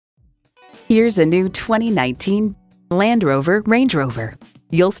Here's a new 2019 Land Rover Range Rover.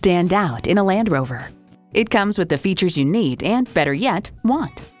 You'll stand out in a Land Rover. It comes with the features you need and, better yet,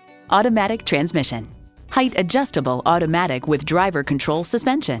 want. Automatic transmission, height adjustable automatic with driver control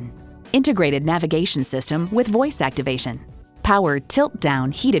suspension, integrated navigation system with voice activation, power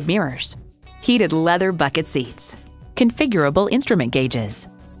tilt-down heated mirrors, heated leather bucket seats, configurable instrument gauges,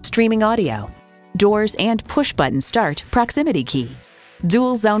 streaming audio, doors and push-button start proximity key,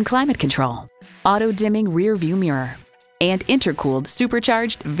 dual-zone climate control, auto-dimming rear-view mirror, and intercooled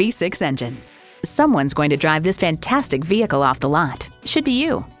supercharged V6 engine. Someone's going to drive this fantastic vehicle off the lot. Should be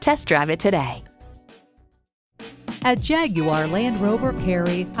you. Test drive it today. At Jaguar Land Rover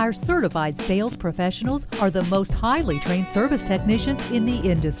Cary, our certified sales professionals are the most highly trained service technicians in the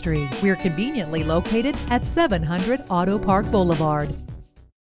industry. We're conveniently located at 700 Auto Park Boulevard.